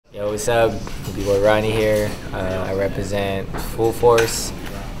Yo, what's up? B-boy Ronnie here. I represent Full Force,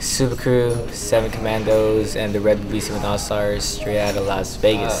 Super Crew, 7 Commandos, and the Red BC1 All-Stars straight out of Las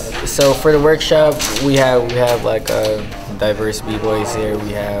Vegas. So for the workshop, we have like diverse b-boys here.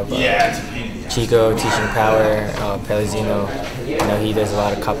 We have Chico teaching power, Pelizino, he does a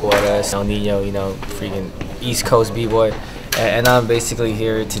lot of capoeiras. El Nino, freaking East Coast b-boy, and I'm basically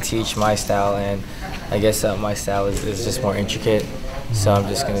here to teach my style. And I guess my style is just more intricate. So I'm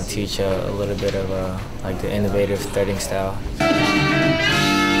just going to teach a little bit of like the innovative threading style.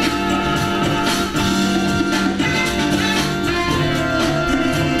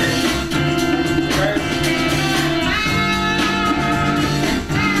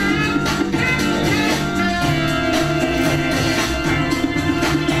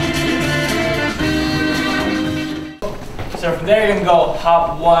 So from there you're going to go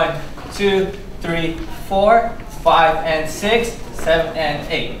hop 1, 2, 3, 4, 5 and 6, 7 and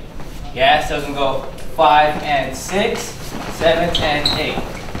 8. Yeah, so it's going to go 5 and 6, 7 and 8.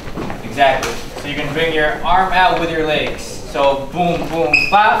 Exactly. So you're going to bring your arm out with your legs. So boom, boom,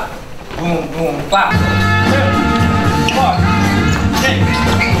 bop, boom, boom, bop. 2, 4, 6, 8.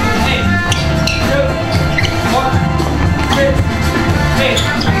 2, 4, 6, 8.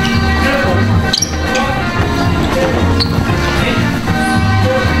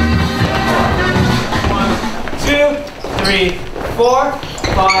 3, 4,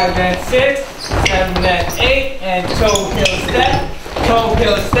 5 and 6, 7 and 8, and toe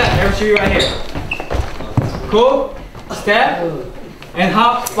heel step. Everyone should be right here. Cool? Step, and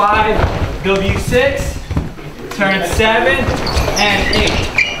hop 5, W6, turn 7 and 8.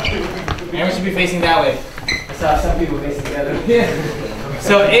 Everyone should be facing that way. I saw some people facing the other way.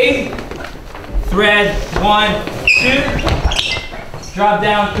 So 8, thread 1, 2, drop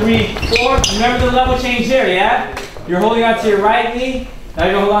down 3, 4. Remember the level change here, yeah? You're holding on to your right knee, now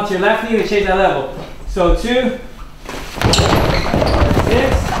you're going to hold on to your left knee to change that level. So 2, 6,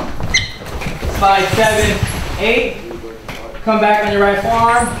 slide 7, 8, come back on your right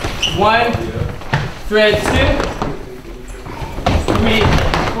forearm, 1, thread 2, 3,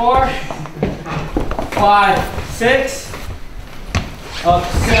 4, 5, 6, up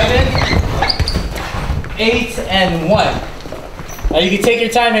 7, 8, and 1. Now you can take your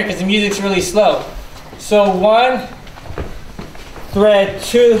time here because the music's really slow. So 1, thread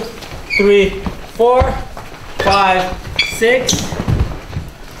 2, 3, 4, 5, 6,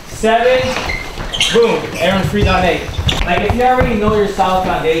 7, boom. Everyone freeze on 8. Like if you already know your solid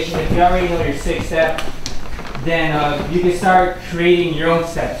foundation, if you already know your 6th step, then you can start creating your own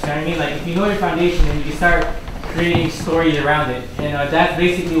steps. You know what I mean? Like if you know your foundation, then you can start creating stories around it. And that's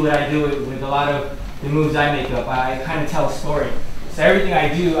basically what I do with a lot of the moves I make up. I kind of tell a story. So everything I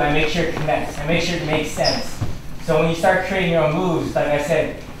do, I make sure it connects. I make sure it makes sense. So when you start creating your own moves, like I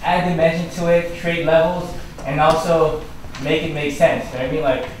said, add dimension to it, create levels, and also make it make sense. You know what I mean?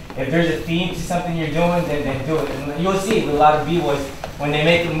 Like if there's a theme to something you're doing, then do it. And you'll see with a lot of b-boys when they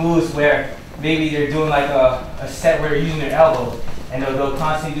make the moves where maybe they're doing like a set where they're using their elbow, and they'll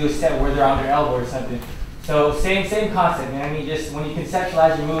constantly do a set where they're on their elbow or something. So same concept, man. I mean, just when you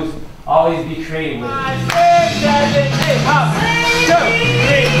conceptualize your moves, always be creative with it. 5, 6, 7, 8, hop. 2,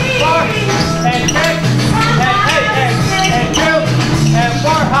 3, 4, and 6, and 8, and 2, and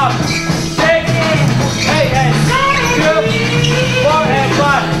 4, hop. 6, 8, and 2, 4, and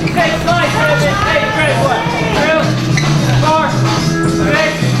 5. 6, 5, 7, 8, great one. 2, 4, 6,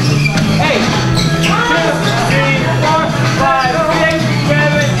 8, 2, 3, 4, 5, 6,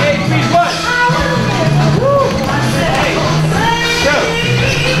 7, 8, 3, 1.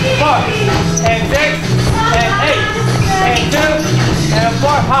 4 and 6 and 8 and 2 and 4,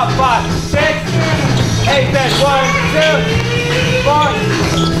 hop 5, 6, 8, then 1, 2, 4,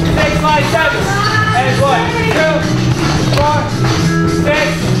 6, 5, 7 and 1, 2, 4,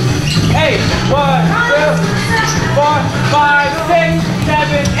 6, 8, 1, 2, 4, 5, 6,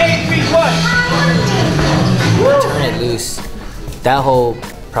 7, 8, 3, 1. Turn it loose. That whole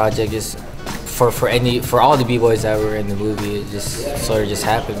project just for all the b-boys that were in the movie, it just sort of just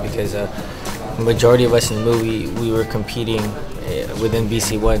happened because the majority of us in the movie, we were competing within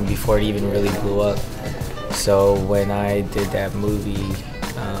BC1 before it even really blew up. So when I did that movie,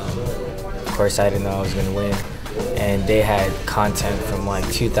 of course I didn't know I was going to win. And they had content from like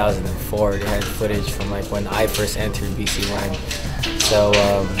 2004. They had footage from like when I first entered BC1. So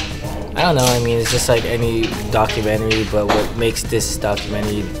I don't know, I mean, it's just like any documentary, but what makes this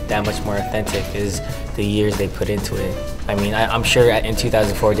documentary that much more authentic is the years they put into it. I mean, I'm sure in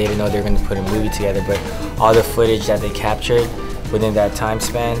 2004 they didn't know they were going to put a movie together, but all the footage that they captured within that time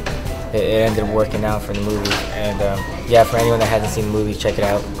span, it ended up working out for the movie. And yeah, for anyone that hasn't seen the movie, check it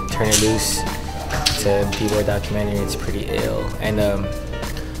out. Turn It Loose. It's a b-boy documentary. It's pretty ill. And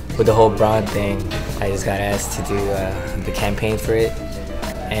with the whole Braun thing, I just got asked to do the campaign for it.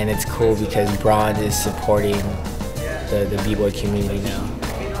 And it's cool because Braun is supporting the b-boy community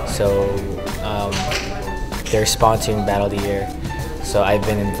now. So they're sponsoring Battle of the Year. So I've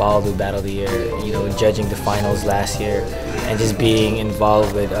been involved with Battle of the Year, you know, judging the finals last year, and just being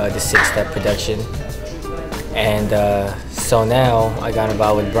involved with the 6-step production. And so now I got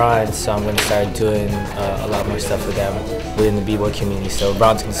involved with Braun, so I'm going to start doing a lot more stuff with them within the b-boy community. So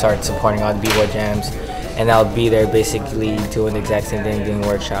Braun's going to start supporting all the b-boy jams, and I'll be there basically doing the exact same thing, doing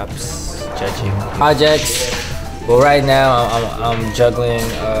workshops, judging. Projects. Well, right now I'm juggling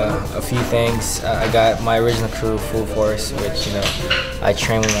a few things. I got my original crew, Full Force, which, you know, I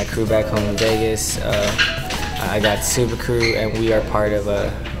train with my crew back home in Vegas. I got Super Crew, and we are part of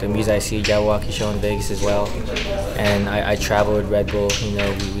the Music IC Jabberwocky show in Vegas as well. And I travel with Red Bull. You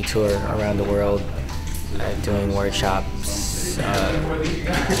know, we tour around the world, doing workshops,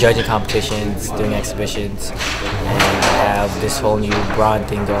 judging competitions, doing exhibitions, and I have this whole new Braun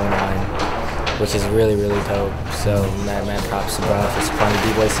thing going on, which is really, really dope. So mad props to Braun for supporting the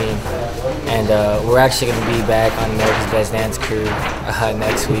b-boy scene. And we're actually going to be back on America's Best Dance Crew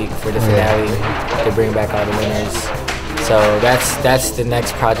next week for the finale to bring back all the winners. So that's the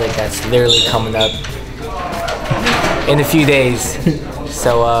next project that's literally coming up in a few days.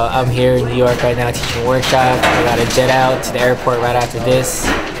 So I'm here in New York right now teaching a workshop. I got to jet out to the airport right after this,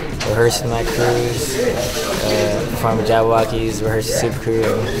 rehearsing my crews, performing Jabberwockies, rehearsing Super Crew,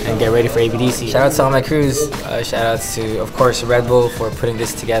 and get ready for ABDC. Shout out to all my crews. Shout outs to, of course, Red Bull for putting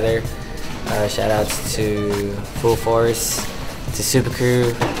this together. Shout outs to Full Force, to Super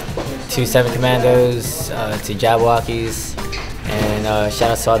Crew, to 7 Commandos, to Jabberwockies, and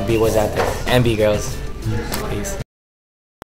shout outs to all the B-boys out there and B-girls. Peace.